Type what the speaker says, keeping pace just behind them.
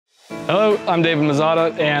Hello, I'm David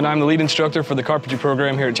Mazzata, and I'm the lead instructor for the carpentry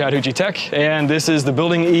program here at Chattahoochee Tech, and this is the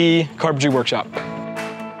Building E Carpentry Workshop.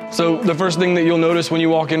 So the first thing that you'll notice when you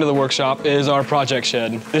walk into the workshop is our project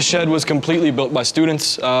shed. This shed was completely built by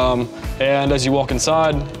students, and as you walk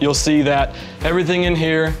inside, you'll see that everything in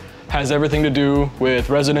here has everything to do with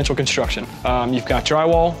residential construction. You've got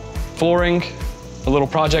drywall, flooring, a little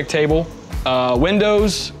project table,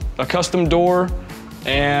 windows, a custom door,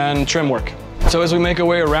 and trim work. So as we make our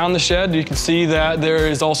way around the shed, you can see that there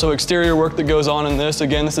is also exterior work that goes on in this.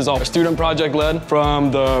 Again, this is all student project led, from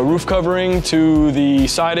the roof covering to the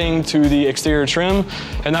siding to the exterior trim,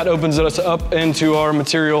 and that opens us up into our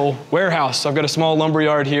material warehouse. I've got a small lumber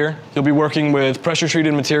yard here. You'll be working with pressure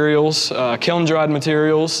treated materials, kiln dried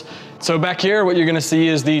materials. So back here, what you're gonna see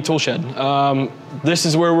is the tool shed. This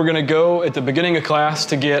is where we're gonna go at the beginning of class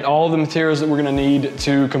to get all the materials that we're gonna need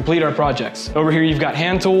to complete our projects. Over here, you've got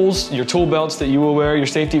hand tools, your tool belts that you will wear, your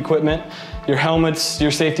safety equipment, your helmets,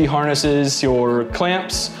 your safety harnesses, your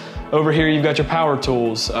clamps. Over here, you've got your power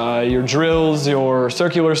tools, your drills, your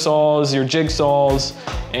circular saws, your jigsaws,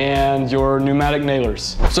 and your pneumatic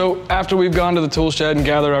nailers. So after we've gone to the tool shed and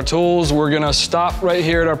gathered our tools, we're gonna stop right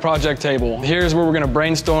here at our project table. Here's where we're gonna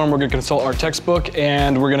brainstorm, we're gonna consult our textbook,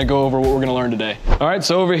 and we're gonna go over what we're gonna learn today. All right,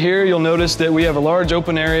 so over here, you'll notice that we have a large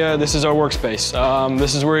open area. This is our workspace.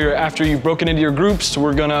 This is where after you've broken into your groups,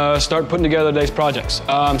 we're gonna start putting together today's projects.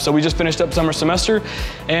 So we just finished up summer semester,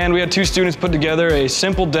 and we had 2 students put together a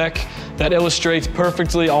simple deck that illustrates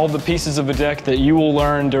perfectly all the pieces of a deck that you will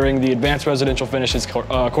learn during the Advanced Residential Finishes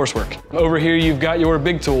coursework. Over here, you've got your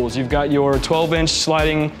big tools. You've got your 12-inch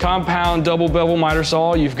sliding compound double bevel miter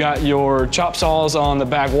saw. You've got your chop saws on the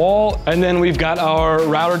back wall. And then we've got our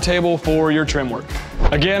router table for your trim work.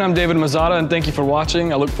 Again, I'm David Mazzata, and thank you for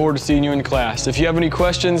watching. I look forward to seeing you in class. If you have any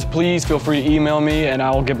questions, please feel free to email me, and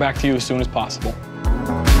I'll get back to you as soon as possible.